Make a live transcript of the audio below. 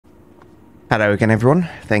Hello again everyone,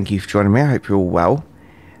 thank you for joining me, I hope you're all well.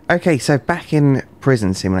 Okay, so back in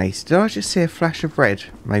Prison Simulator, did I just see a flash of red?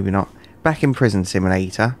 Maybe not. Back in Prison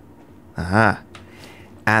Simulator. Aha.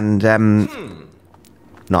 And,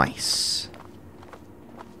 nice.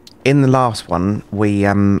 In the last one, we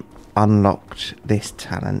unlocked this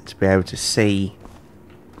talent to be able to see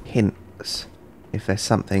hints if there's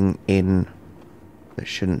something in that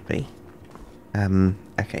shouldn't be.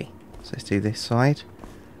 Okay, so let's do this side.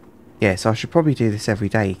 Yeah, so I should probably do this every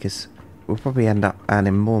day because we'll probably end up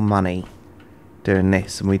earning more money doing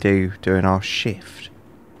this than we do doing our shift.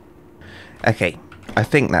 Okay, I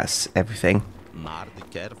think that's everything.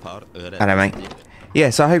 Hello, mate. Yeah,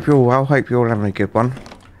 so I hope you're all well. Hope you're all having a good one.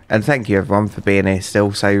 And thank you, everyone, for being here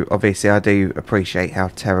still. So, obviously, I do appreciate how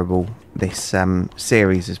terrible this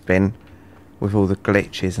series has been with all the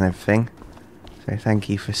glitches and everything. So, thank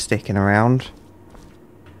you for sticking around.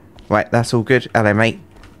 Right, that's all good. Hello, mate.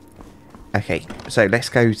 Okay, so let's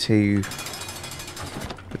go to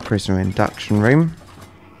the prisoner induction room.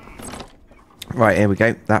 Right, here we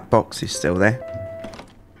go. That box is still there.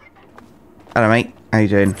 Hello, mate. How you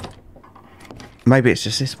doing? Maybe it's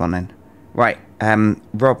just this one then. Right,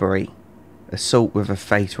 robbery. Assault with a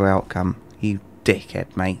fatal outcome. You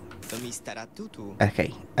dickhead, mate.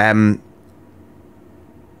 Okay,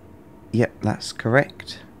 yep, that's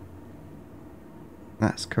correct.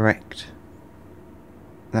 That's correct.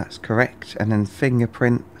 That's correct. And then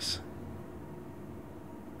fingerprints.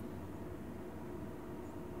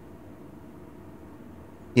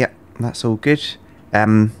 Yep, that's all good.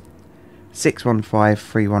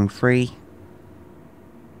 615313.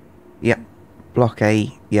 Yep. Block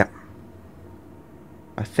A. Yep.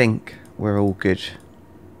 I think we're all good.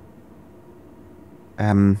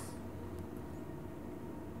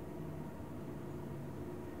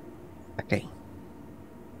 Okay.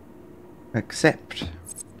 Accept.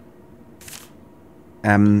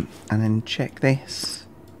 And then check this.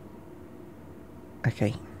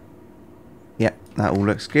 Okay. Yep, that all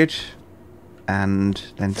looks good. And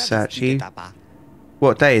then search you.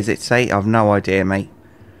 What day is it today? I've no idea, mate.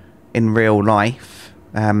 In real life,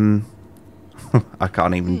 I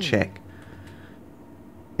can't even check.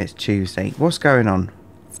 It's Tuesday. What's going on?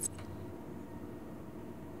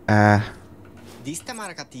 There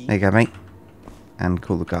you go, mate. And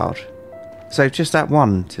call the guard. So just that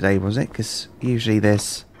one today, was it? Because usually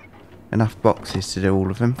there's enough boxes to do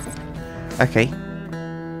all of them. Okay.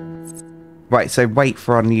 Right, so wait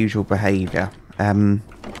for unusual behaviour.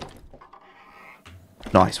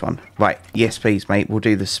 Nice one. Right, yes please, mate. We'll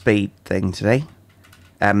do the speed thing today.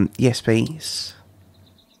 Yes please.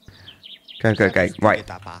 Go, go, go. Right.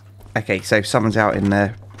 Okay, so someone's out in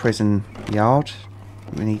the prison yard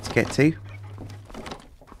we need to get to.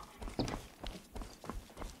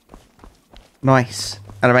 Nice.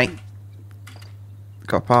 Hello, mate.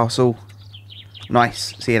 Got a parcel.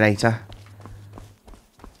 Nice. See you later.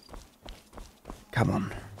 Come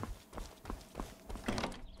on.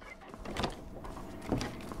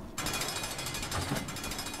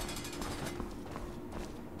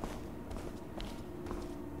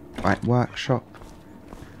 Right, workshop.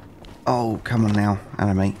 Oh, come on now.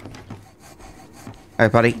 Hello, mate. Hey,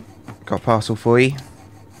 buddy. Got a parcel for you.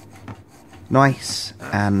 Nice.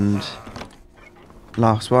 And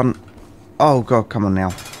last one. Oh, God, come on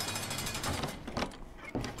now.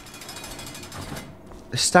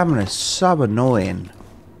 The stamina's so annoying.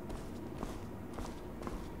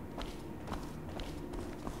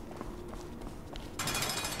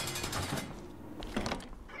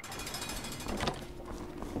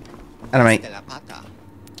 Hello, mate.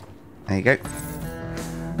 There you go.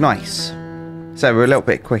 Nice. So we're a little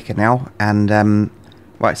bit quicker now. And,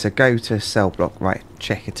 right, so go to cell block. Right,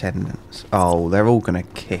 check attendance. Oh, they're all going to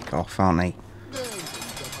kick off, aren't they?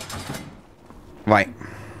 Right.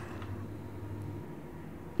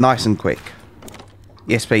 Nice and quick.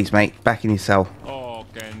 Yes, please, mate. Back in your cell.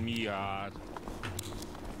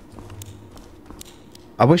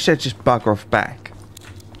 I wish they'd just bugger off back.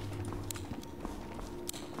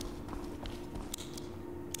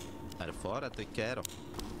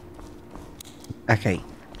 Okay,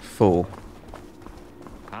 4.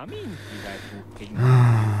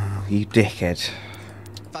 You dickhead.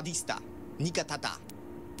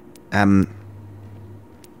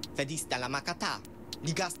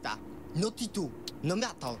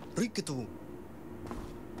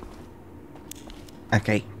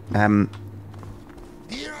 Okay,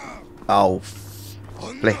 oh,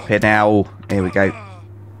 flipping hell. Here we go.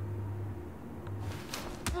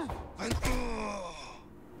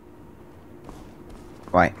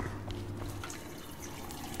 Right.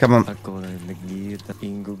 Come on.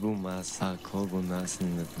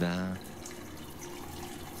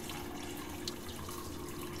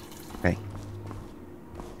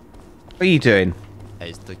 What are you doing?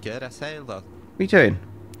 Is te kere sailor. What are you doing?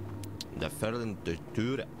 De vullen de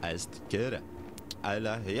tour is te kere.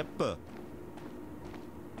 Alla hippe.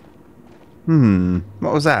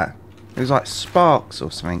 What was that? It was like sparks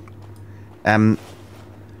or something. Let's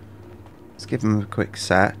give him a quick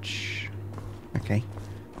search. Okay.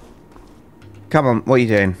 Come on, what are you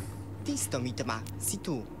doing? Visto mitema,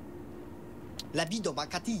 situ. La vido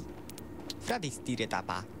makati. Fradistire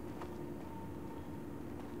tapa.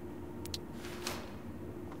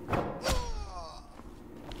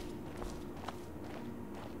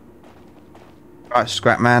 Right,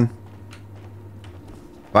 scrap man.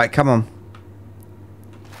 Right, come on.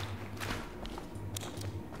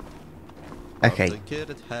 Okay.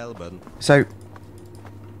 So,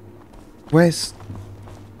 where's...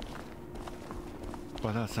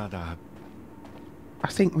 I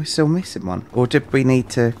think we're still missing one. Or did we need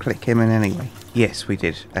to click him in anyway? Yes, we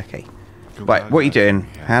did. Okay. Right, what are you doing,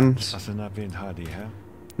 Hans?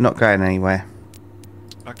 Not going anywhere.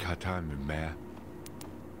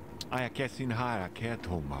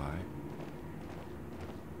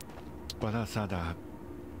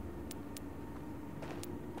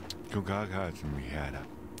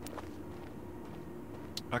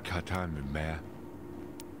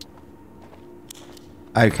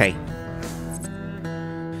 Okay.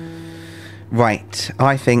 Right,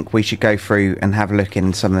 I think we should go through and have a look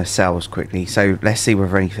in some of the cells quickly. So let's see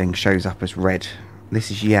whether anything shows up as red.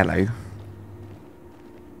 This is yellow.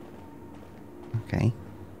 Okay.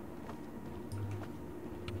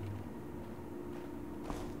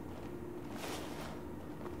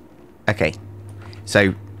 Okay.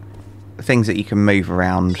 So things that you can move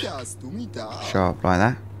around sharp like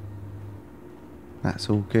that. That's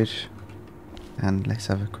all good. And let's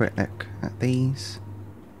have a quick look at these.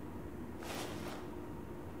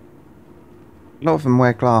 A lot of them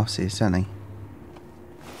wear glasses, don't they?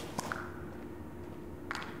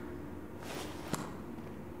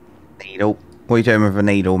 Needle. What are you doing with a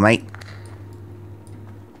needle, mate?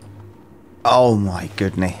 Oh my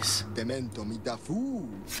goodness.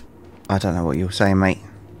 I don't know what you're saying, mate.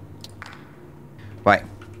 Right.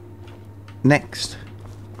 Next.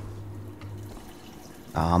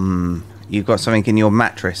 You've got something in your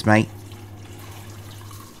mattress, mate.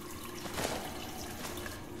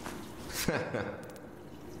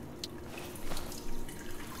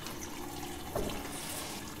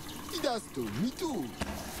 Me too.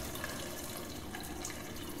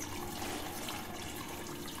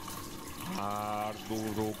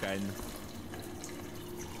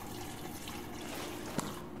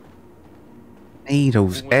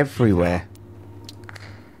 Needles everywhere.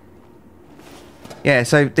 Yeah,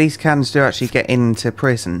 so these cans do actually get into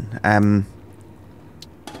prison.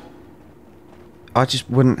 I just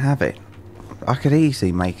wouldn't have it. I could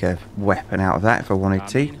easily make a weapon out of that if I wanted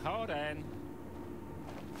to.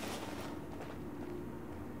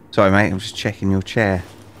 Sorry, mate, I'm just checking your chair.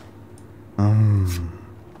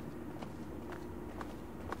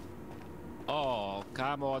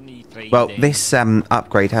 Well, this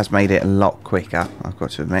upgrade has made it a lot quicker, I've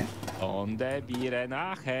got to admit.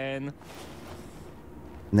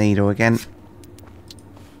 Needle again.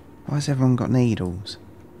 Why has everyone got needles?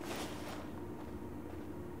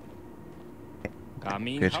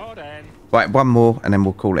 Good. Right, one more and then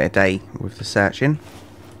we'll call it a day with the searching.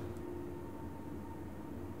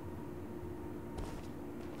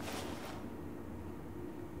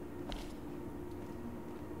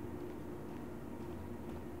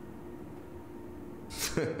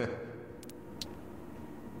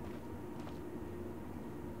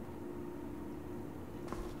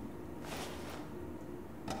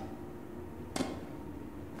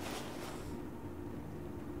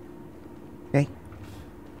 Okay.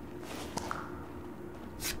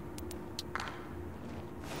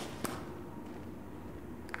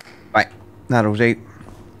 Right, that'll do.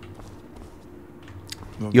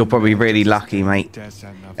 You're probably really lucky, mate.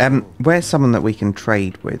 Where's someone that we can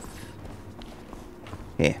trade with?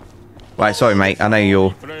 Here. Right, sorry, mate. I know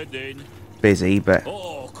you're busy, but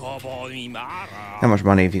how much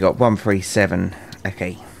money have you got? 137.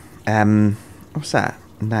 Okay. What's that?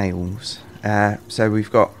 Nails. So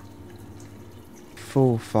we've got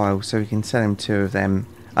 4 files, so we can sell him 2 of them.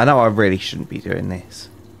 I know I really shouldn't be doing this.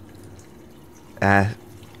 I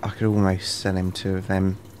could almost sell him 2 of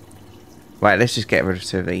them. Right, let's just get rid of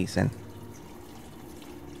 2 of these then.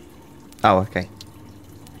 Oh, okay.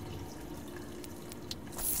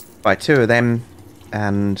 Right, 2 of them.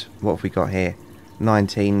 And what have we got here?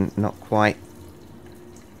 19, not quite.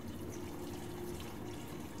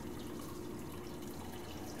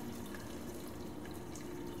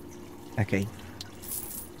 Okay.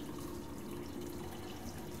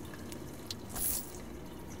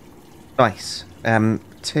 Nice.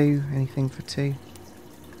 2. Anything for 2?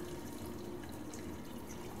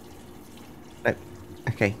 Nope.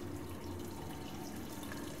 Okay.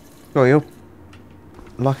 Oh, you're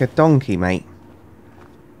like a donkey, mate.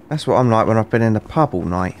 That's what I'm like when I've been in the pub all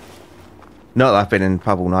night. Not that I've been in the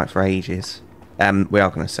pub all night for ages. We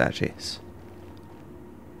are going to search this.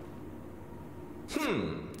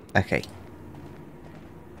 Okay.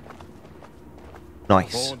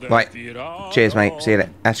 Nice. Right. Cheers, mate. See you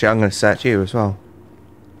later. Actually, I'm going to search you as well.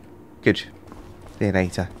 Good. See you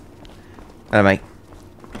later. Hello, mate.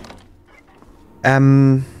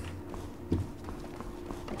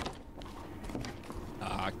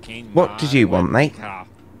 What did you want, mate?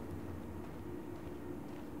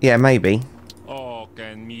 Yeah, maybe.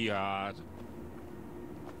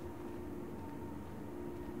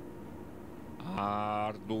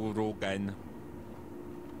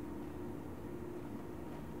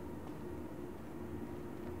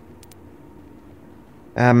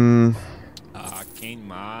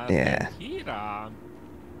 Yeah.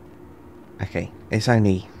 Okay. It's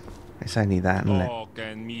only that, isn't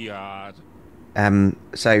it?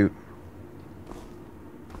 So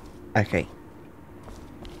okay.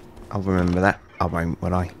 I'll remember that. I won't,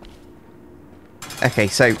 will I? Okay,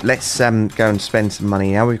 so let's go and spend some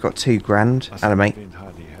money now. We've got 2 grand. Hello, mate.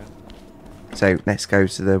 So let's go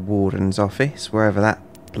to the warden's office, wherever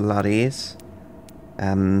that bloody is.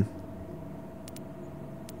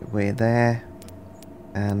 We're there.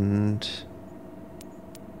 And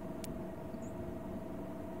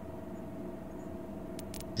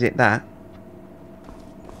is it that?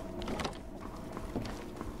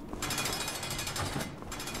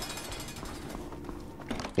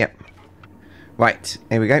 Yep. Right,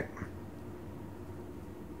 here we go.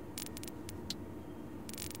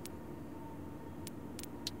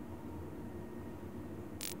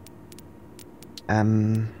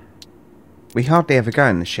 We hardly ever go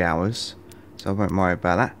in the showers, so I won't worry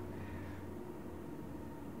about that.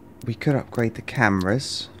 We could upgrade the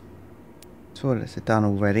cameras. Toilets are done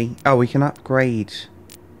already. Oh, we can upgrade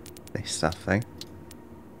this stuff though.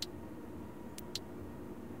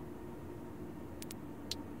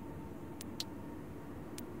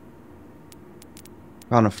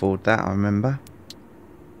 Can't afford that, I remember.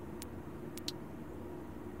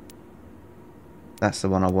 That's the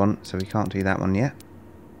one I want, so we can't do that one yet.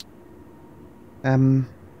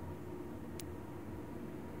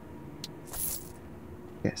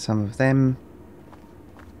 Get some of them.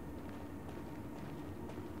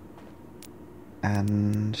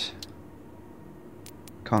 And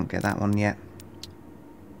can't get that one yet.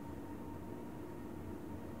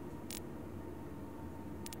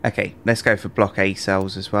 Okay, let's go for block A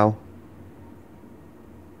cells as well.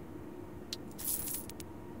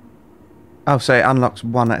 Oh, so it unlocks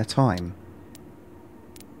one at a time.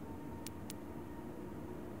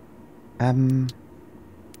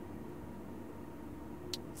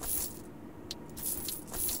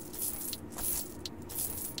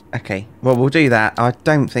 Okay, well, we'll do that. I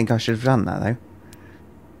don't think I should have done that, though.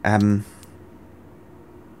 And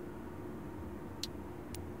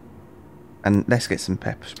let's get some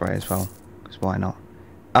pepper spray as well, because why not?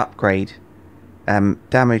 Upgrade.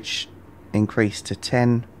 Damage increased to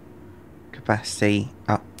 10. Capacity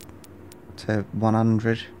up to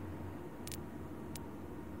 100.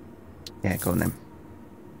 Yeah, go on then.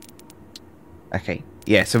 Okay,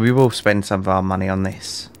 yeah, so we will spend some of our money on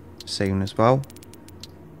this soon as well.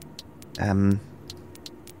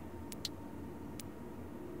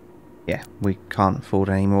 Yeah, we can't afford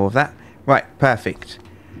any more of that. Right, perfect.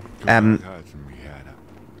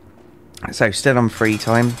 So still on free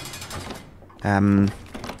time. Go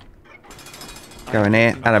in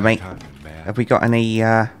here. Hello, mate. Have we got any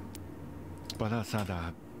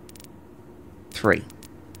 3?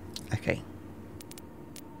 Okay.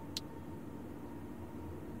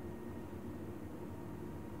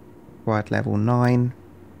 Required level 9.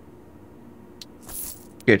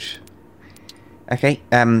 Good. Okay,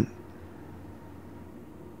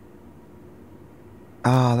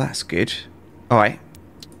 that's good. Alright.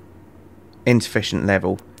 Insufficient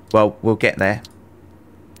level. Well, we'll get there.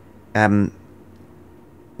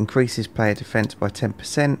 Increases player defense by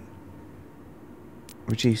 10%.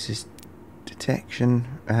 Reduces detection.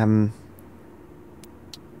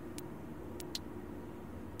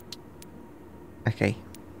 Okay.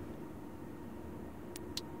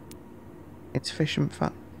 Insufficient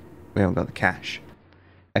fun. We haven't got the cash.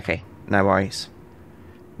 Okay, no worries.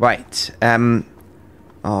 Right.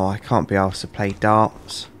 Oh, I can't be asked to play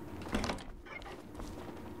darts.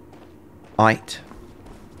 Right.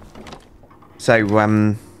 So,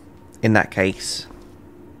 in that case,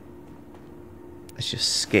 Let's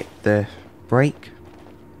just skip the break.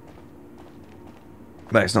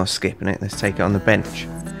 No, it's not skipping it. Let's take it on the bench.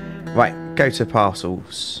 Right, go to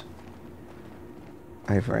parcels.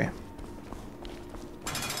 Over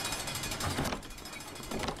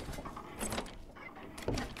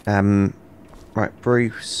here. Right,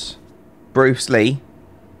 Bruce. Bruce Lee.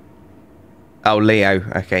 Oh, Leo.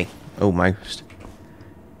 Okay, almost.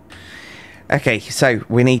 Okay, so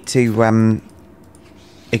we need to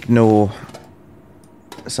ignore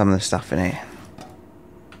some of the stuff in here.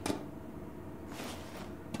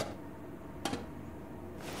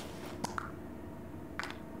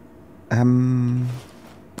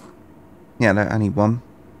 Yeah, no, only one.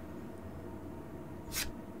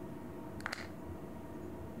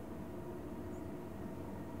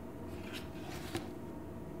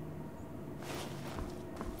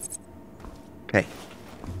 Okay.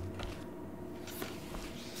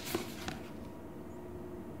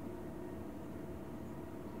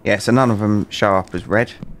 Yeah, so none of them show up as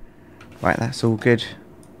red. Right, that's all good.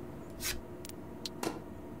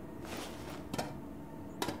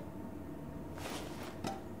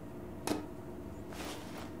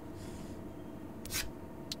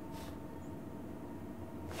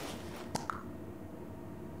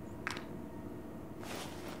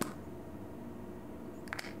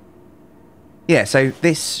 Yeah, so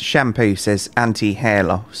this shampoo says anti-hair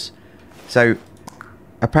loss. So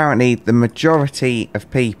apparently the majority of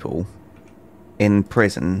people in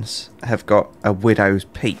prisons have got a widow's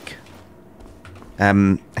peak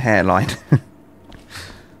hairline.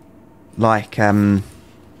 Like, oh,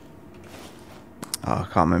 I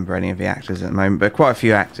can't remember any of the actors at the moment, but quite a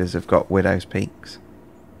few actors have got widow's peaks.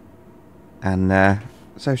 And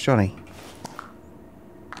so's Johnny.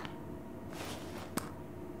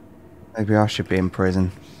 Maybe I should be in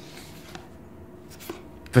prison.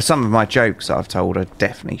 For some of my jokes that I've told, I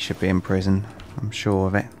definitely should be in prison. I'm sure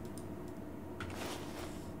of it.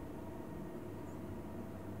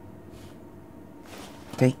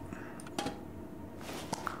 Okay.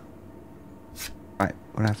 Right,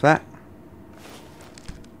 we'll have that.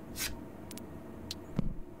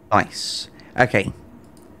 Nice. Okay.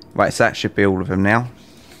 Right, so that should be all of them now.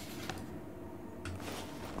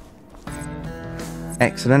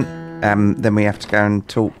 Excellent. Then we have to go and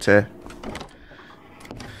talk to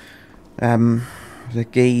the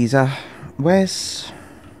geezer. Why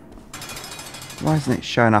isn't it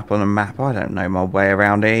showing up on a map? I don't know my way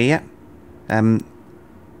around here yet. There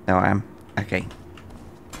I am. Okay.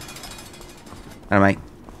 Hello, mate.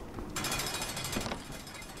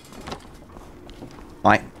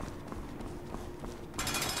 Right.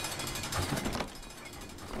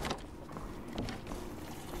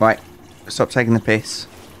 Right. Stop taking the piss.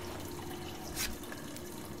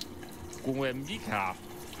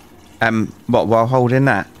 What, while holding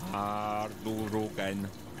that?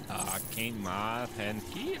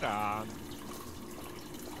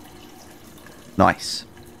 Nice.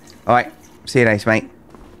 Alright, see you later, mate.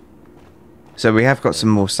 So we have got some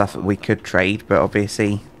more stuff that we could trade, but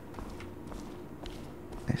obviously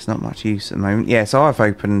it's not much use at the moment. Yeah, so I've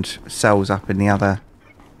opened cells up in the other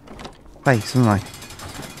place, haven't I?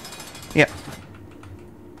 Yep.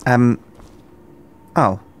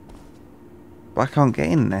 Oh. But I can't get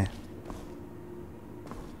in there.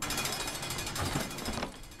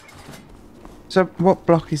 So what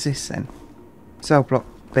block is this then? Cell block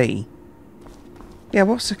B. Yeah,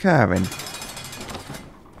 what's occurring?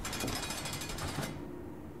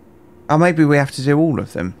 Oh, maybe we have to do all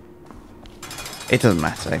of them. It doesn't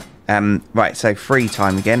matter. Right, so free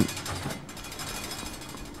time again.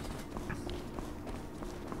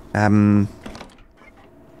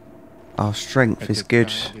 Our strength is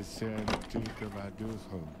good.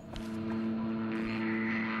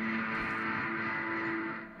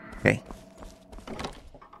 Okay.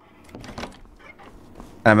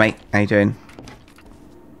 Hello, mate. How you doing?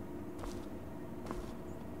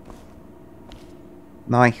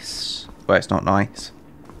 Nice. Well, it's not nice.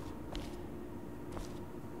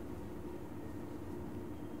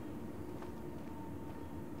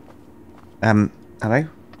 Hello?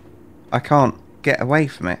 I can't get away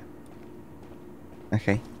from it.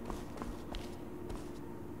 Okay.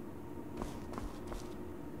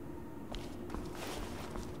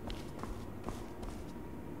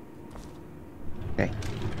 Okay.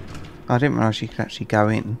 I didn't realise you could actually go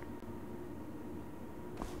in.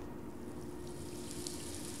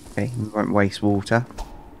 Okay, we won't waste water.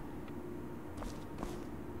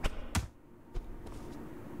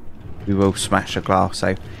 We will smash a glass,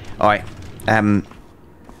 so... Alright,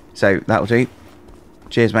 so that'll do.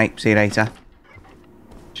 Cheers, mate. See you later.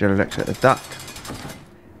 Should have looked at the duck.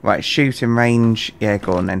 Right, shooting range. Yeah,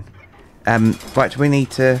 go on then. Right, do we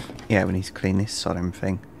need to... Yeah, we need to clean this sodding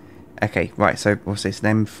thing. Okay, right, so what's this,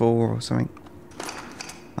 an M4 or something?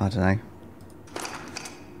 I don't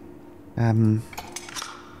know.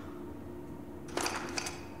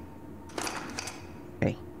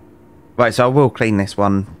 Okay. Right, so I will clean this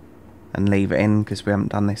one and leave it in because we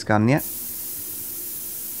haven't done this gun yet.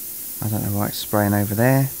 I don't know why it's spraying over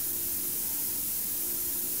there.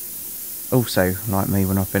 Also, like me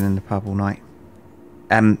when I've been in the pub all night.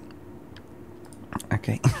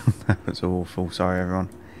 Okay, that was awful. Sorry, everyone.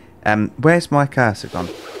 Where's my cursor gone?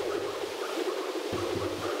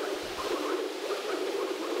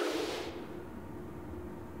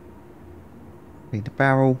 Need the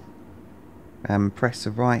barrel. Press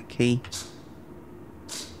the right key.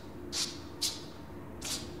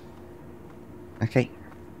 Okay.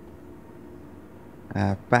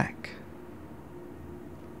 Back.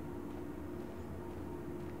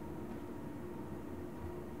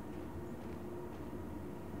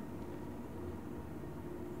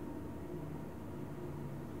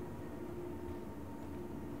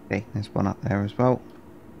 Okay, there's one up there as well.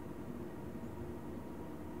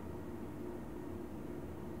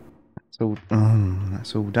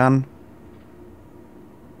 That's all done.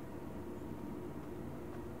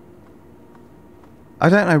 I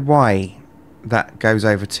don't know why that goes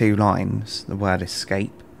over 2 lines, the word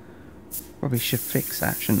escape. Probably should fix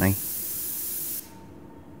that, shouldn't they?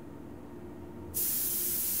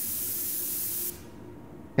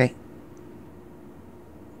 Okay.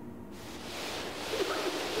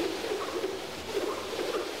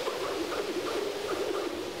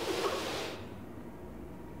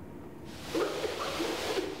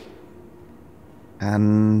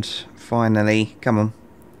 And finally, come on.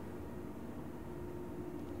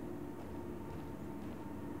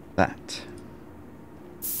 That.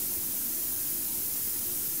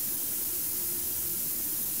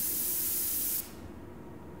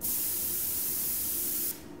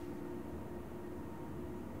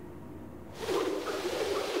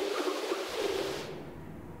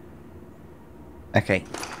 Okay.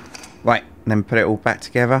 Right, then put it all back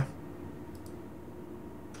together.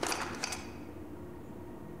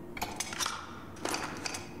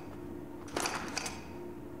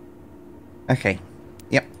 Okay.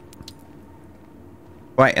 Yep.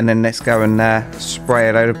 Right, and then let's go and spray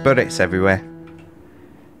a load of bullets everywhere.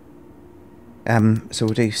 So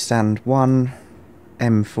we'll do stand 1,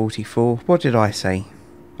 M44. What did I say?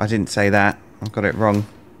 I didn't say that. I got it wrong.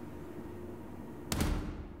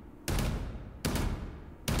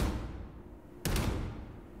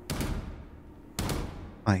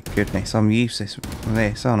 My goodness, I'm useless with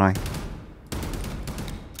this, aren't I?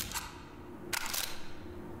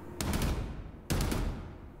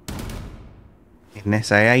 An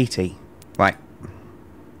SA-80. Right.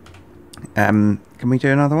 Can we do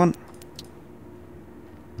another one?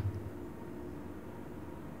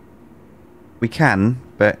 We can,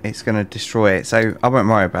 but it's going to destroy it, so I won't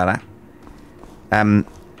worry about that.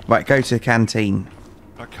 Right, go to the canteen.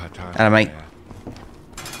 Hello, mate.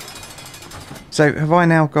 So, have I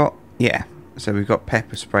now got... Yeah, so we've got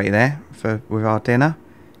pepper spray there with our dinner.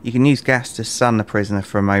 You can use gas to stun the prisoner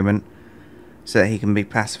for a moment so that he can be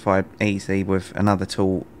pacified easily with another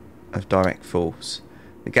tool of direct force.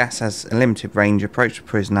 The gas has a limited range. Approach the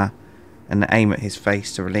prisoner and aim at his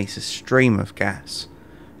face to release a stream of gas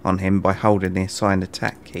on him by holding the assigned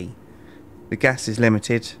attack key. The gas is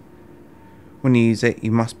limited. When you use it,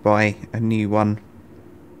 you must buy a new one.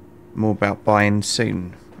 More about buying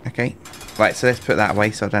soon. Okay, right, so let's put that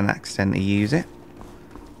away so I don't accidentally use it.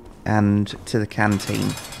 And to the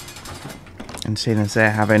canteen. And seeing as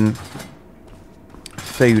they're having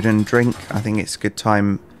food and drink, I think it's a good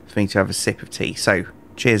time for me to have a sip of tea. So,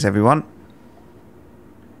 cheers everyone.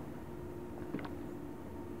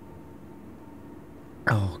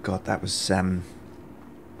 Oh god, that was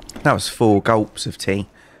 4 gulps of tea.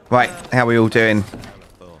 Right, how are we all doing?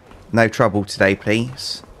 No trouble today,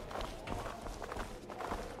 please.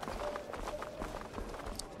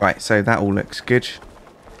 Right, so that all looks good.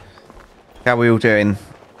 How are we all doing?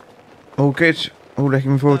 All good? All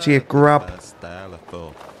looking forward to your grub?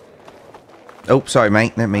 Oh, sorry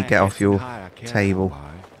mate, let me get off your table.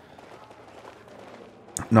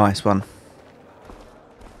 Nice one.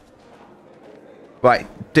 Right,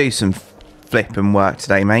 do some flipping work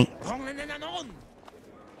today, mate.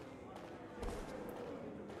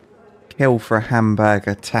 Kill for a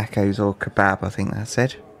hamburger, tacos or kebab, I think that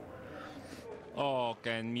said.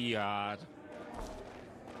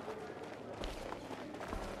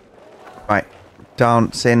 Right,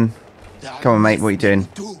 dancing. Come on, mate, what are you doing?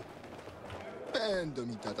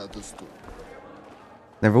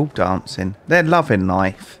 They're all dancing. They're loving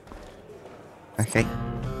life. Okay.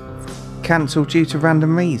 Cancelled due to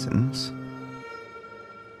random reasons.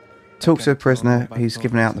 Talk to a prisoner who's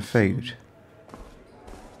given out the food.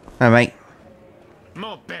 No, mate.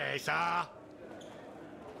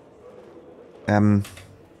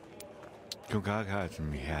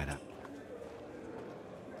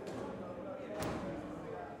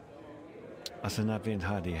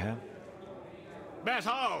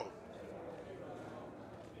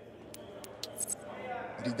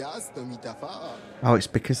 Oh, it's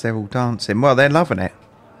because they're all dancing. Well, they're loving it.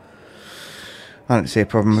 I don't see a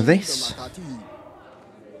problem with this.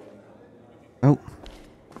 Oh.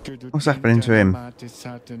 What's happening to him?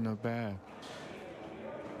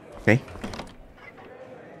 Okay.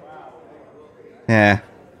 Yeah.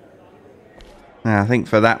 I think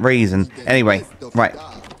for that reason. Anyway, right.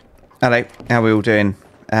 Hello, how are we all doing?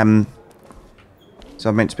 So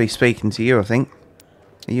I'm meant to be speaking to you, I think.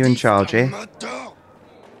 Are you in charge here?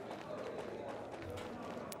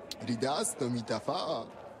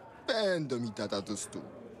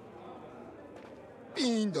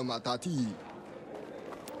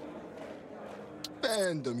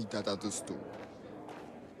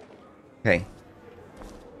 Okay.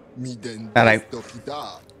 Hello.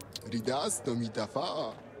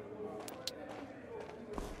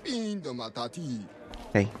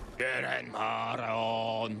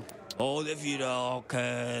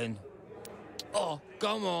 Okay. Oh,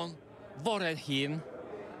 come on. Var är hin?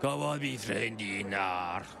 Kan vi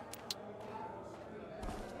frändingar?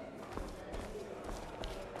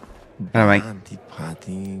 Hello, mate.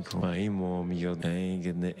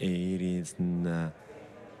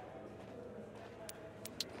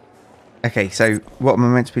 Okay, so what am I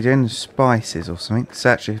meant to be doing? Spices or something?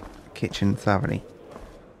 Search your kitchen thoroughly.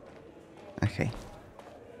 Okay.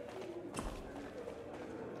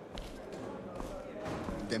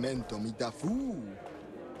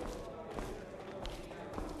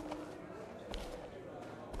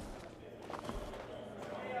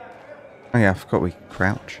 Oh yeah, I forgot we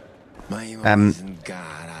crouch.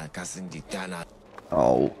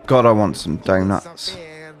 Oh god, I want some donuts.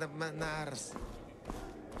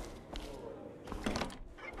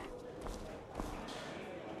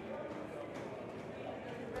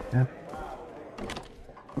 Yeah.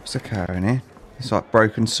 What's occurring here? It's like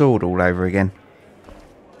broken sword all over again.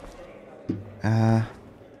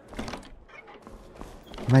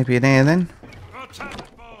 Maybe in here then?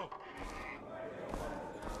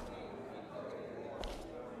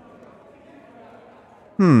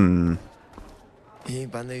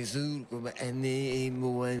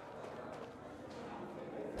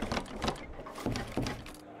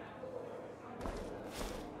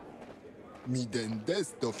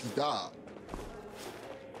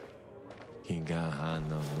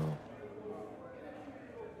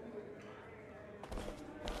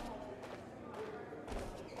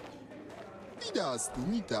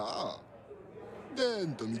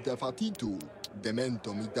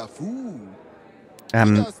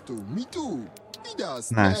 No,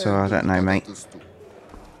 so I don't know, mate.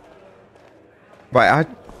 Right, I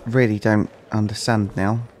really don't understand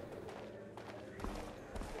now.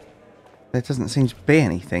 There doesn't seem to be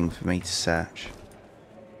anything for me to search.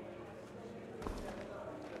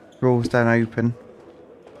 Drawers don't open.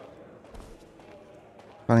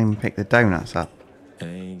 Can't even pick the donuts up.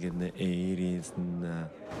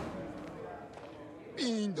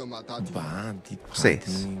 What's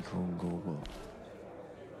this?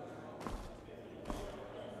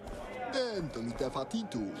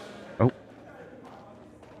 Oh.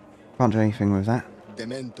 Can't do anything with that.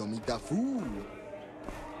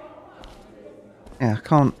 Yeah, I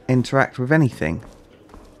can't interact with anything.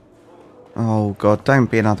 Oh god,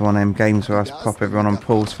 don't be another one of them games where I pop everyone on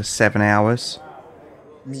pause for 7 hours.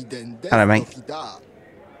 Hello, mate.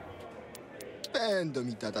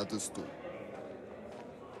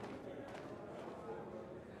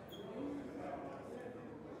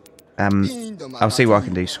 I'll see what I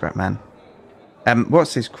can do, Scrapman.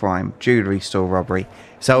 What's his crime? Jewellery store robbery.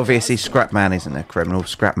 So obviously Scrapman isn't a criminal.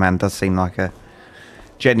 Scrapman does seem like a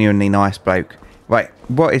genuinely nice bloke. Right,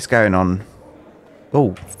 what is going on?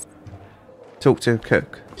 Oh. Talk to a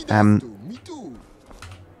cook.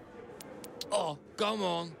 Oh, come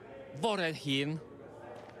on. Var är hin?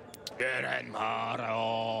 Gören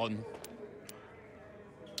maron.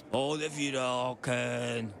 Oh, the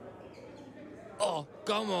fyraken. Oh,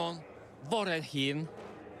 come on. Var är hin?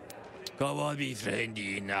 Kan vi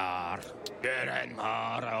frändingar? Gören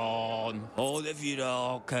maron. Oh, the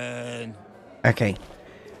fyraken. Okay.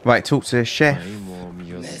 Right, talk to the chef.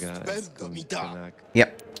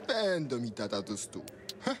 Yep.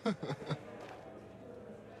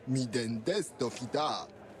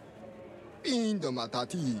 Pindo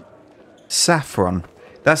matati. Saffron.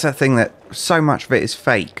 That's that thing that so much of it is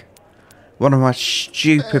fake. One of my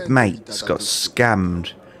stupid mates got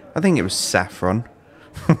scammed. I think it was saffron.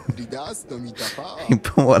 Didas to He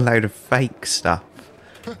mitapa. bought a load of fake stuff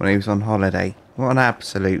when he was on holiday. What an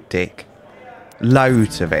absolute dick.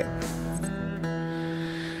 Loads of it.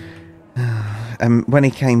 And when he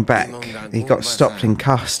came back, he got stopped in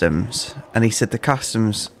customs, and he said the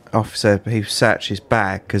customs officer who searched his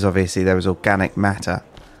bag, because obviously there was organic matter,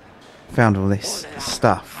 found all this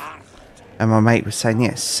stuff. And my mate was saying,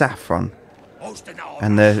 yeah, it's saffron.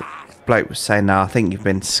 And the bloke was saying, no, I think you've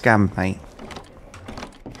been scammed, mate.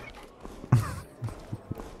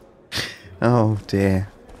 Oh dear.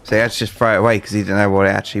 So he had to just throw it away because he didn't know what it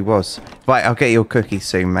actually was. Right, I'll get your cookies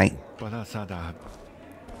soon, mate.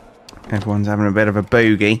 Everyone's having a bit of a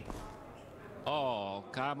boogie. Oh,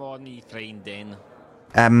 come on, me friend then.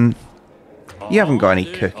 You haven't got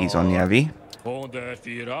any cookies on you, have you?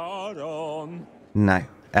 No.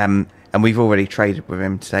 And we've already traded with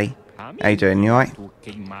him today. How you doing? You alright?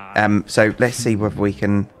 So let's see whether we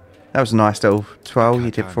can... That was a nice little twirl you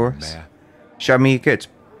did for us. Show me your goods.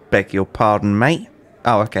 Beg your pardon, mate.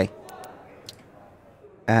 Oh, okay.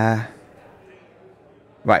 Right,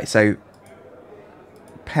 so...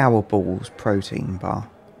 Powerballs protein bar.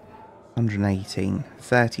 118.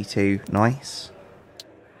 32. Nice.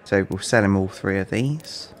 So we'll sell him all 3 of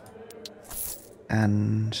these.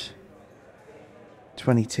 And...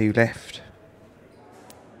 22 left.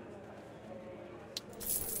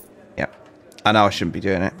 Yep. I know I shouldn't be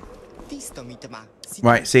doing it.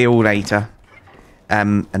 Right, see you all later.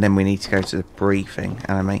 And then we need to go to the briefing,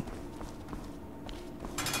 mate.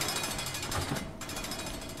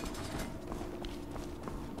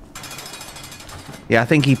 Yeah, I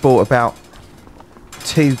think he bought about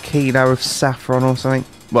 2 kilo of saffron or something.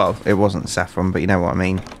 Well, it wasn't saffron, but you know what I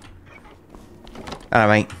mean. Hello,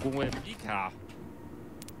 mate.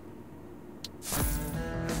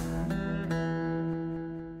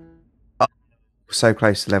 Oh, so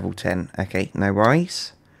close to level 10. Okay, no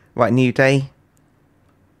worries. Right, new day.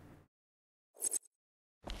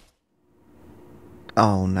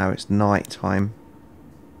 Oh no, it's night time.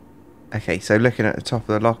 Okay, so looking at the top of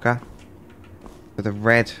the locker for the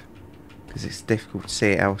red, because it's difficult to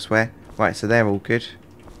see it elsewhere. Right, so they're all good.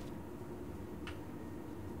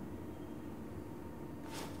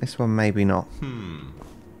 This one maybe not.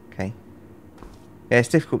 Okay. Yeah, it's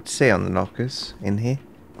difficult to see on the lockers in here.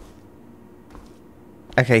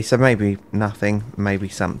 Okay, so maybe nothing, maybe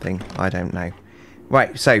something. I don't know.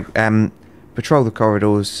 Right, so patrol the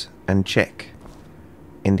corridors and check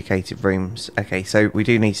indicated rooms. Okay, so we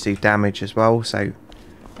do need to do damage as well, so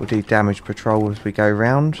we'll do damage patrol as we go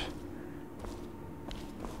round.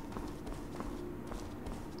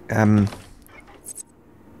 Okay,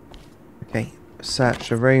 search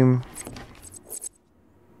the room.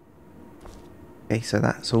 Okay, so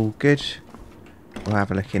that's all good. We'll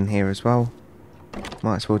have a look in here as well.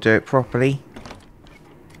 Might as well do it properly.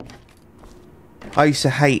 I used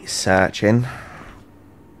to hate searching.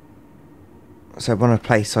 So one of the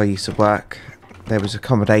places I used to work, there was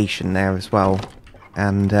accommodation there as well.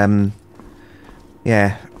 And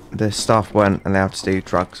yeah, the staff weren't allowed to do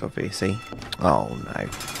drugs, obviously. Oh no.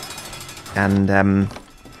 And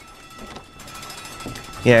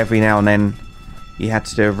yeah, every now and then you had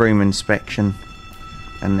to do a room inspection.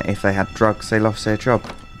 And if they had drugs, they lost their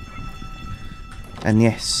job. And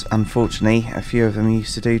yes, unfortunately, a few of them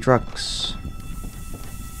used to do drugs.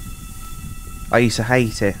 I used to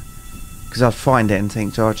hate it. Because I'd find it and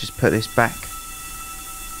think, oh, I'll just put this back.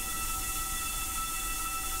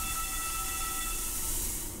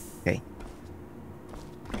 Okay.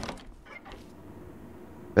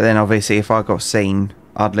 But then obviously if I got seen,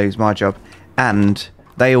 I'd lose my job. And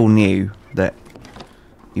they all knew that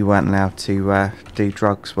you weren't allowed to do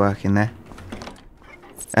drugs working there.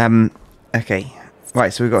 Okay.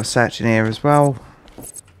 Right, so we've got a search in here as well.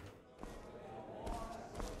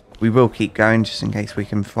 We will keep going just in case we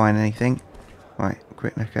can find anything. Right,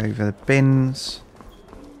 quick look over the bins.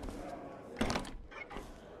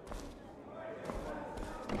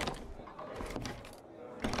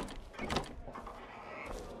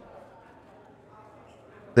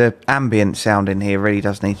 The ambient sound in here really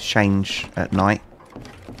does need to change at night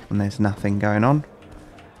when there's nothing going on.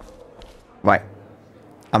 Right,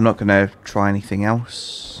 I'm not going to try anything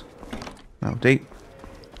else. That'll do.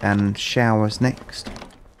 And showers next.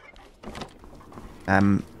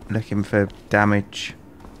 Looking for damage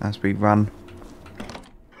as we run.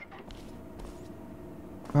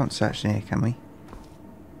 Can't search in here, can we?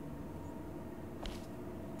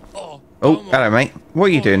 Oh, hello, mate. What are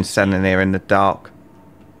you doing standing there in the dark?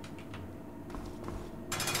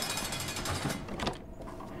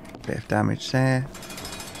 damage there.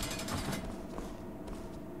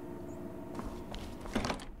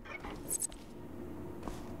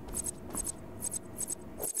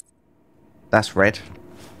 That's red.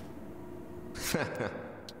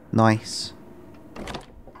 Nice.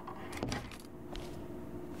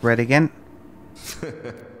 Red again.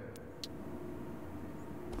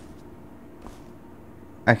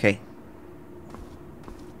 Okay.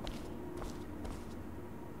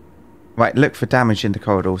 Right, look for damage in the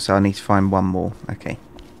corridor, so I need to find one more. Okay.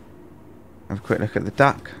 Have a quick look at the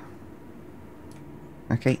duck.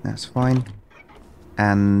 Okay, that's fine.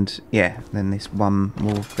 And, yeah, then this one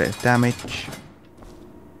more bit of damage.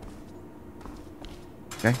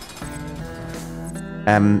 Okay.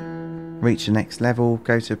 Reach the next level,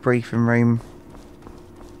 go to the briefing room.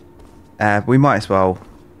 We might as well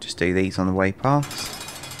just do these on the way past.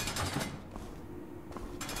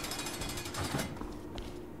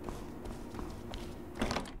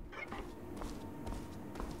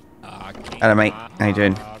 Hello mate, how you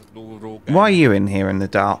doing? Why are you in here in the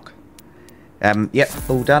dark? Yep,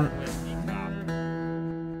 all done.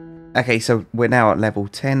 Okay, so we're now at level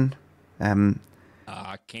 10. Got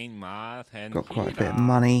quite a bit of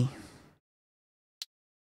money.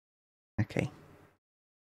 Okay.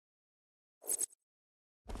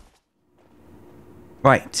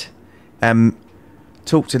 Right.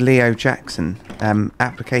 Talk to Leo Jackson.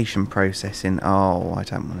 Application processing. Oh, I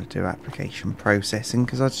don't want to do application processing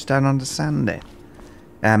because I just don't understand it.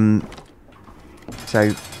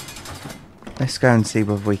 So let's go and see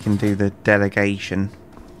whether we can do the delegation.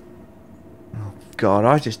 Oh God,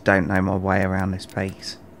 I just don't know my way around this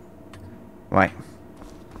place. Right.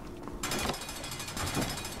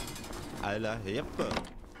 Hello,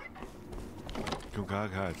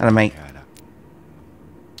 mate.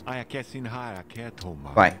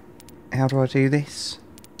 Right. How do I do this?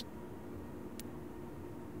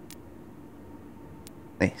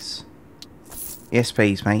 This. Yes,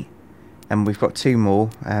 please, mate. And we've got two more.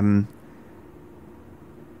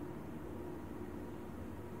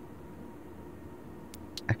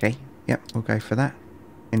 Okay. Yep, we'll go for that.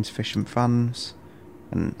 Insufficient funds.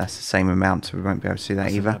 And that's the same amount, so we won't be able to do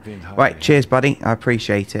that either. Right, cheers, buddy. I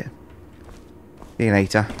appreciate it. See you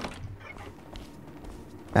later.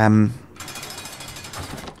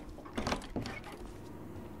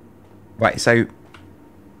 Right, so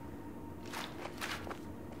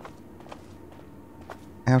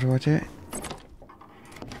how do I do it?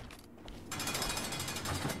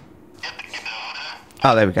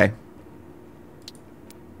 Oh, there we go.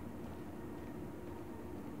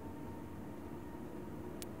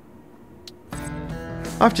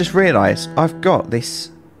 I've just realised I've got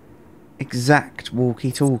this exact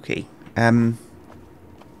walkie-talkie.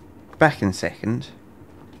 Back in a second.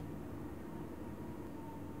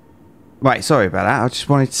 Right, sorry about that. I just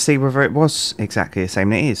wanted to see whether it was exactly the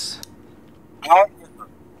same, and it is.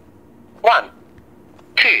 1,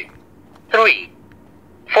 2, 3,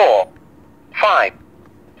 4, 5,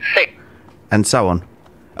 6. And so on.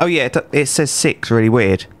 Oh yeah, it says 6, really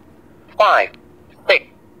weird. 5, 6.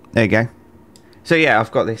 There you go. So yeah,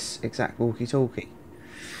 I've got this exact walkie-talkie.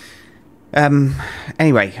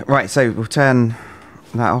 Anyway, right, so we'll turn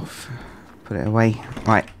that off. Put it away.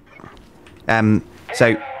 Right.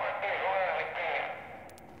 So...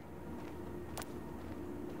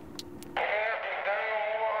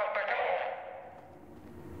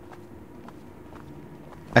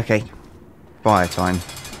 Okay. Fire time.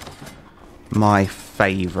 My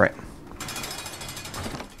favourite.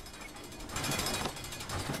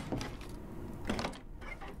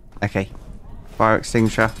 Okay. Fire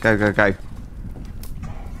extinguisher. Go, go, go.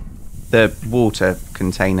 The water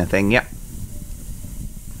container thing, yep.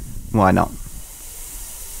 Why not?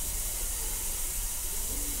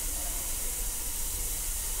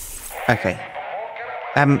 Okay.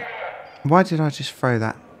 Why did I just throw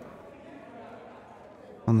that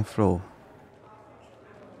on the floor?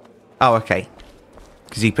 Oh, okay.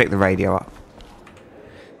 Because he picked the radio up.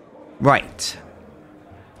 Right.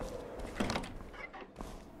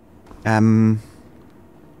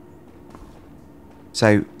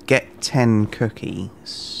 So, get 10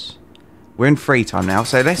 cookies. We're in free time now,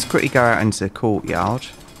 so let's quickly go out into the courtyard.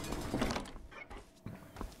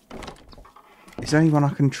 Is there anyone I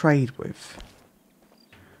can trade with?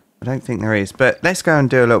 I don't think there is, but let's go and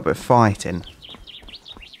do a little bit of fighting.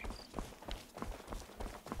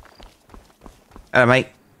 Hello, mate.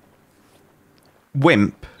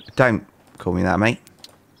 Wimp. Don't call me that, mate.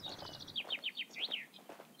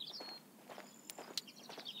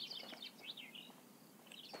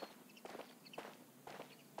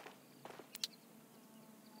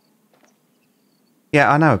 Yeah,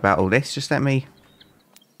 I know about all this. Just let me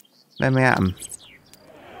Let me at him.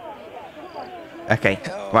 Okay,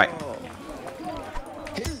 right.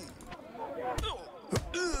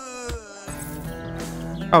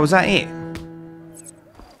 Oh, was that it?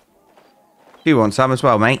 Do you want some as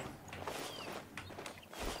well, mate?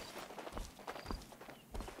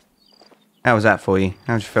 How was that for you?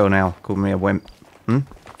 How do you feel now? Called me a wimp. Hmm?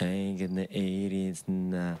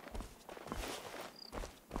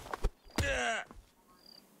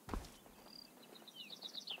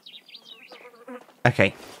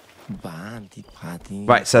 Okay.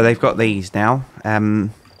 Right, so they've got these now.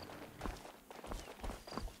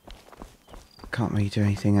 Can't really do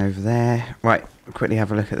anything over there. Right, quickly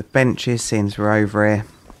have a look at the benches, seeing as we're over here.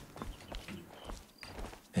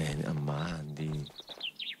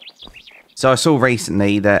 So I saw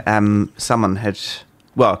recently that someone had,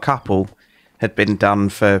 well, a couple had been done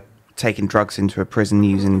for taking drugs into a prison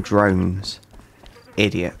using drones.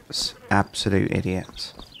 Idiots. Absolute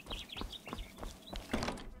idiots.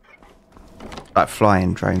 Like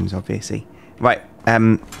flying drones, obviously. Right,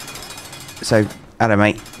 so, hello,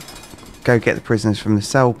 mate. Go get the prisoners from the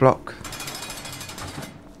cell block.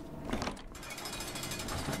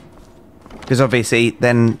 Because obviously,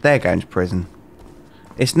 then they're going to prison.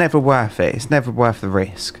 It's never worth it. It's never worth the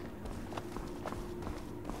risk.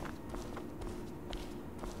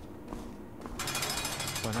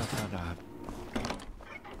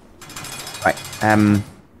 Right,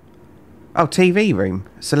 oh, TV room.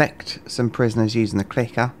 Select some prisoners using the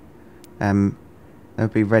clicker. They'll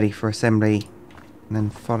be ready for assembly and then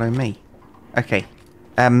follow me. Okay.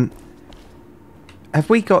 Have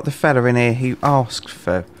we got the fella in here who asked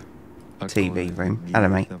for TV room? Hello,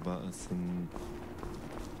 mate.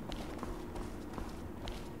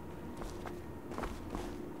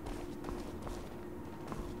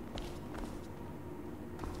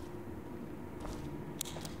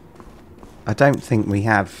 I don't think we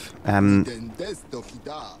have,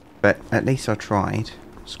 but at least I tried.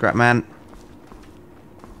 Scrapman.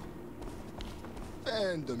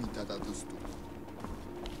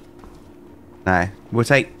 No, we'll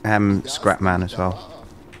take Scrapman as well.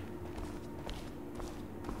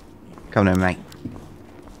 Come on, mate.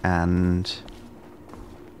 And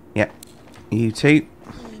yep, you too.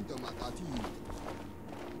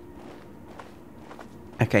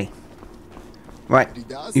 Okay. Right,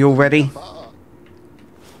 you all ready?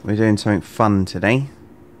 We're doing something fun today.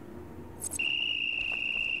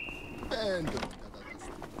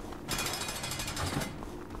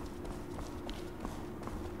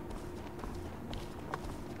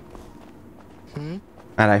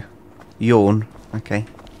 Hello. Yawn. Okay.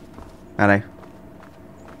 Hello.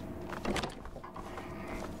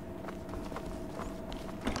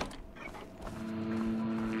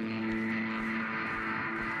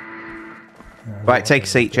 Right, take a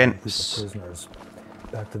seat, gents. Prisoners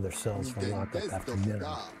back to their cells from lockup after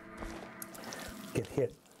dinner. Get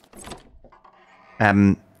hit.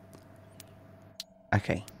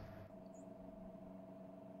 Okay.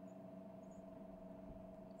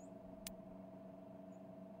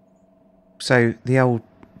 So the old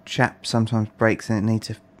chap sometimes breaks and it needs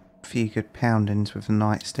a few good poundings with a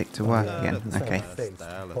nightstick to work again. Okay.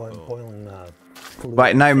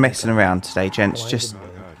 Right, no messing around today, gents. Just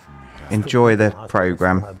enjoy the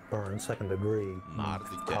program. Second degree,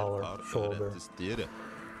 collar, shoulder.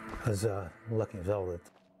 As lucky as hell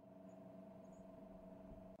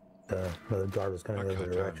that the guard was coming the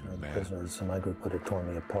other direction of the prisoners, so my group would have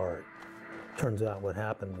torn me apart. Turns out what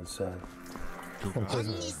happened was one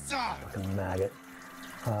prisoner, fucking maggot,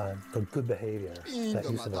 for good behavior, that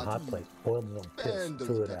use of a hot plate, boiled his own piss,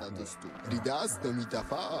 threw it at me.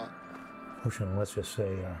 Let's just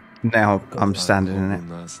say Now I'm standing in it.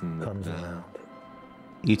 comes around.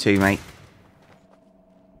 You too, mate.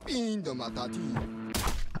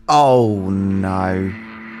 Oh no.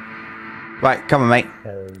 Right, come on, mate.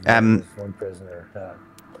 One prisoner,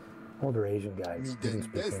 older Asian guy, didn't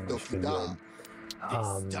speak English too good.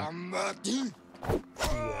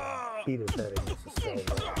 Beat his head against the cell.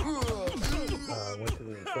 Went to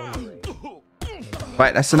the infirmary.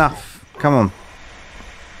 Right, that's enough. Come on.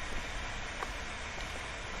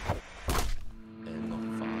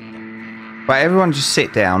 Right, everyone just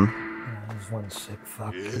sit down. There's one sick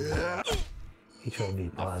fuck.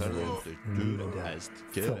 HIV positive.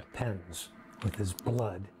 Fill pens with his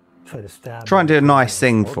blood. Try to stab. Try and do a nice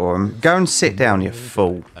thing for him. Go and sit down, you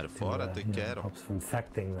fool. Helps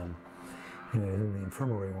infecting them. He was in the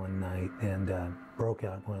infirmary one night and broke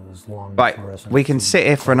out one of those long. Right, we can sit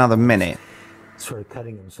here for another minute. sort of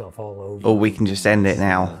cutting himself all over. Or we can just end it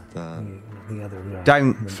now. The other,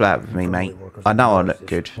 Don't flirt with me, mate. I know I look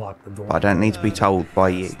good, but I don't need to be told by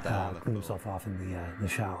you. Clean himself off in the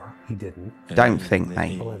shower. He didn't. Don't think,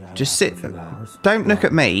 mate. Just sit. Don't look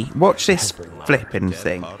at me. Watch this flipping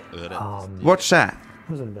thing. Watch that.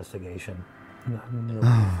 It was an investigation. No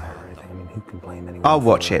fire or anything. I mean, who can blame anyone? I'll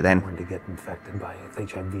watch it then. To get infected by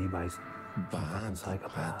HIV by a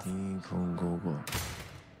psychopath. The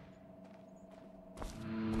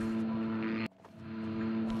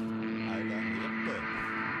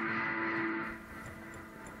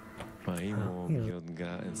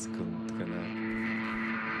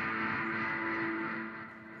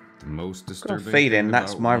most Got a disturbing feeling thing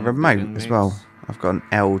that's about my one of the remote as well. inmates I've got an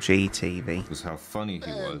LG TV. was how funny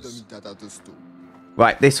he was.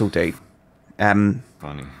 Right, this'll do.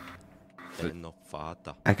 Funny.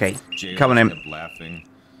 Okay, Jail come on in. kept laughing,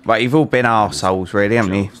 Right, you've all been arseholes, really,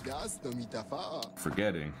 haven't you?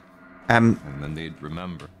 forgetting, and then they'd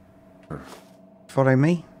remember. Follow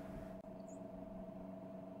me.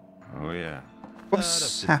 Oh yeah,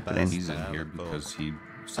 What's happening? he's in here because he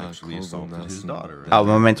sexually assaulted his daughter. Oh, am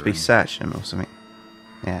I meant to be searching him or something?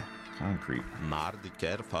 Yeah. Concrete. Maar de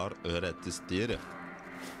kerfhaar het te stieren.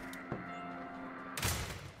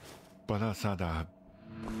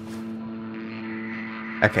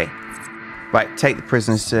 Okay. Right, take the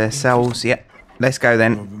prisoners to their cells. Yep. Let's go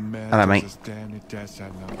then. Hello, mate.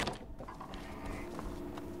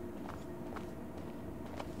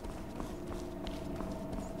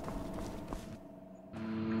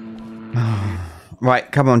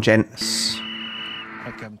 Right, come on, gents.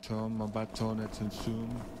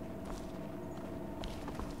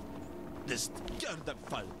 Dus de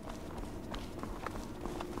val.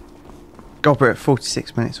 God, we're at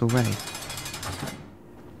 46 minutes already.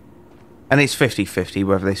 And it's 50-50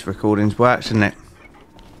 whether this recording's worked, isn't it?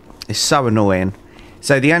 It's so annoying.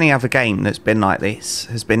 So the only other game that's been like this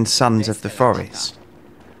has been Sons of the Forest.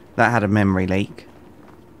 That had a memory leak.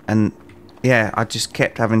 And yeah, I just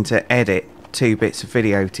kept having to edit 2 bits of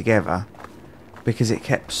video together because it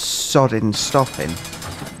kept sodding stopping.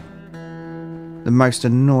 The most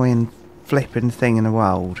annoying flipping thing in the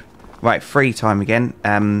world. Right, free time again.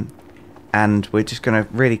 And we're just going to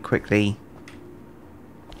really quickly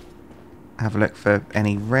have a look for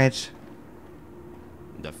any red.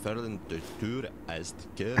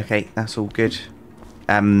 Okay, that's all good.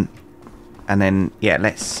 And then, yeah,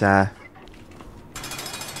 let's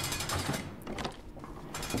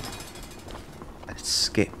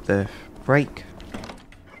skip the break.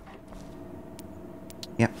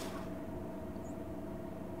 Yep.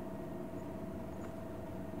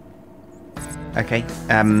 Okay,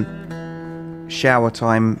 shower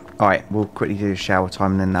time. Alright, we'll quickly do shower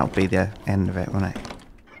time and then that'll be the end of it, won't it?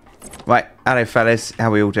 Right, hello fellas, how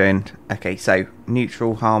are we all doing? Okay, so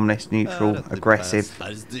neutral, harmless, neutral, aggressive.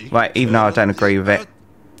 Right, even though I don't agree with it.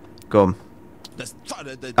 Go on.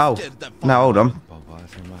 Oh, no, hold on.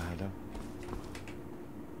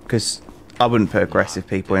 Because I wouldn't put aggressive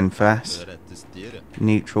people in first.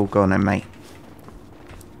 Neutral, go on then, mate.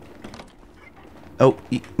 Oh,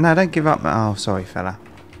 no, don't give up. Oh, sorry, fella.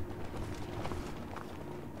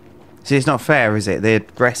 See, it's not fair, is it? The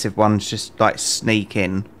aggressive ones just, like, sneak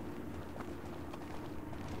in.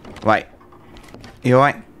 Right. You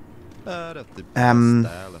alright?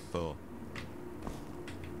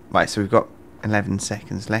 Right, so we've got 11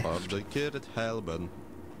 seconds left. I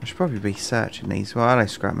should probably be searching these. Well, hello,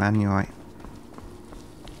 Scrapman, you alright?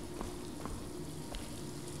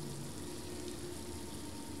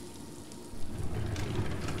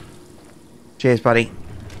 Cheers, buddy.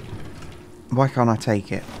 Why can't I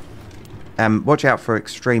take it? Watch out for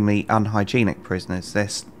extremely unhygienic prisoners. Their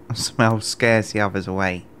smell scares the others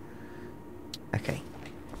away. Okay.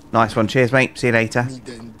 Nice one. Cheers, mate. See you later.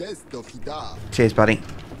 Cheers, buddy.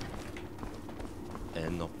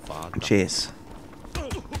 Cheers.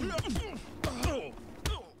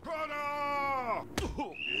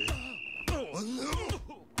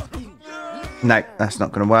 No, that's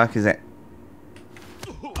not going to work, is it?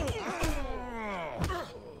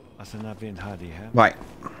 Right.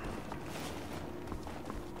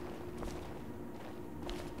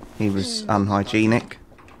 He was unhygienic.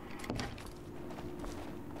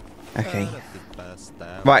 Okay.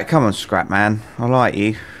 Right, come on, Scrap Man. I like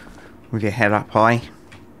you. With your head up high.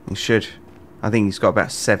 You should. I think he's got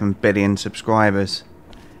about 7 billion subscribers.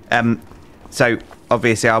 So,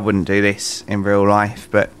 obviously I wouldn't do this in real life,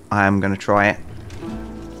 but I am going to try it.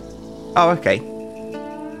 Oh, okay.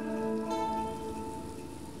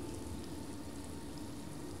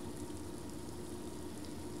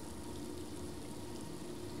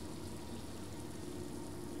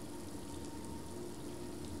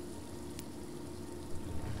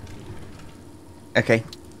 Okay.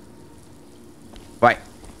 Right.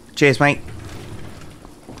 Cheers, mate.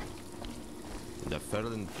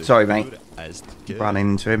 Sorry, mate. Run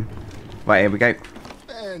into him. Right, here we go.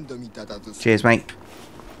 Cheers, mate.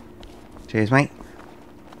 Cheers, mate.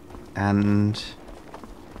 And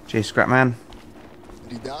cheers, Scrapman.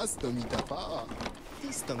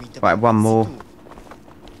 Right, one more.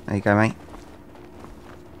 There you go, mate.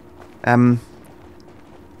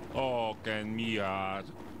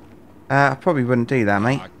 I probably wouldn't do that,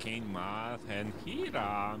 mate.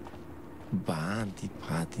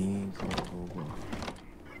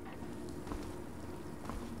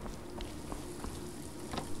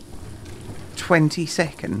 20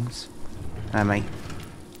 seconds? No, mate.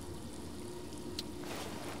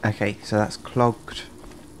 Okay, so that's clogged.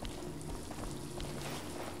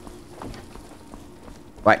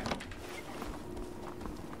 Right.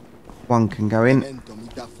 One can go in. And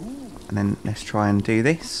then let's try and do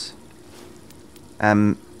this.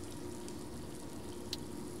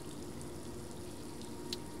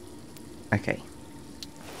 Okay.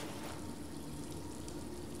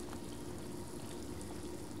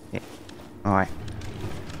 Yeah. Alright.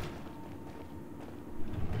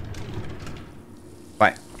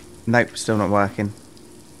 Right. Nope, still not working.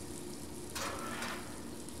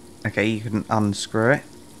 Okay, you can unscrew it.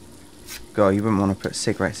 God, you wouldn't want to put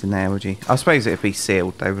cigarettes in there, would you? I suppose it'd be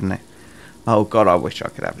sealed though, wouldn't it? Oh God, I wish I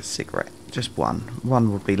could have a cigarette. Just one.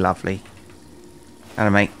 One would be lovely. Hello,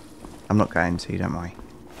 mate. I'm not going to, don't worry.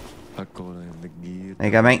 There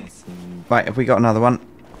you go, mate. Right, have we got another one?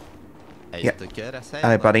 Yep.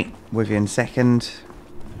 Hello, buddy. With you in a second.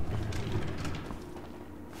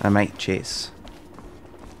 Hello, mate. Cheers.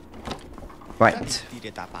 Right.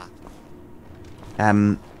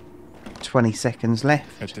 20 seconds left.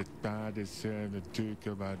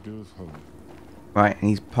 Right,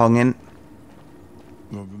 he's ponging.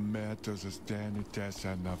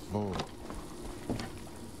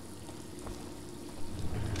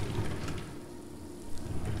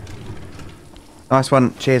 Nice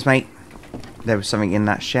one. Cheers, mate. There was something in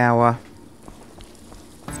that shower.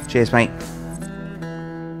 Cheers, mate.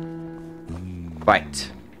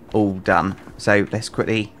 Right. All done. So let's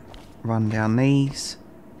quickly run down these.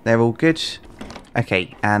 They're all good.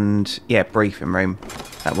 Okay, and yeah, briefing room.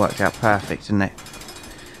 That worked out perfect, didn't it?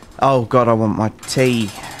 Oh God, I want my tea.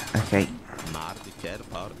 Okay.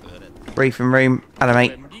 Briefing room. Hello,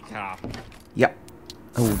 mate. Yep.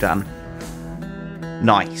 All done.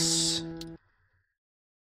 Nice.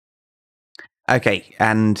 Okay,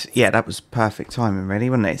 and yeah, that was perfect timing, really,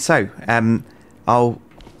 wasn't it? So, I'll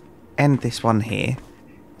end this one here.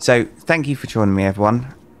 So, thank you for joining me,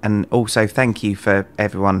 everyone. And also, thank you for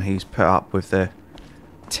everyone who's put up with the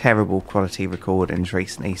terrible quality recordings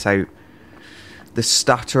recently. So, the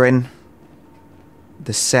stuttering,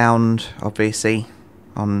 the sound, obviously,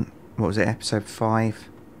 on, what was it, episode 5?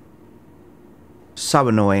 So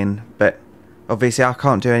annoying, but obviously I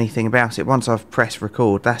can't do anything about it. Once I've pressed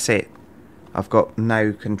record, that's it. I've got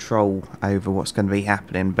no control over what's going to be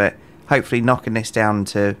happening, but hopefully knocking this down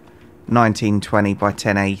to 1920 by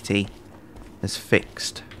 1080 has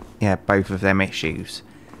fixed, yeah, both of them issues.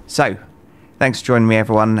 So, thanks for joining me,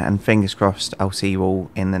 everyone, and fingers crossed I'll see you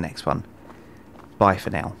all in the next one. Bye for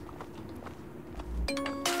now.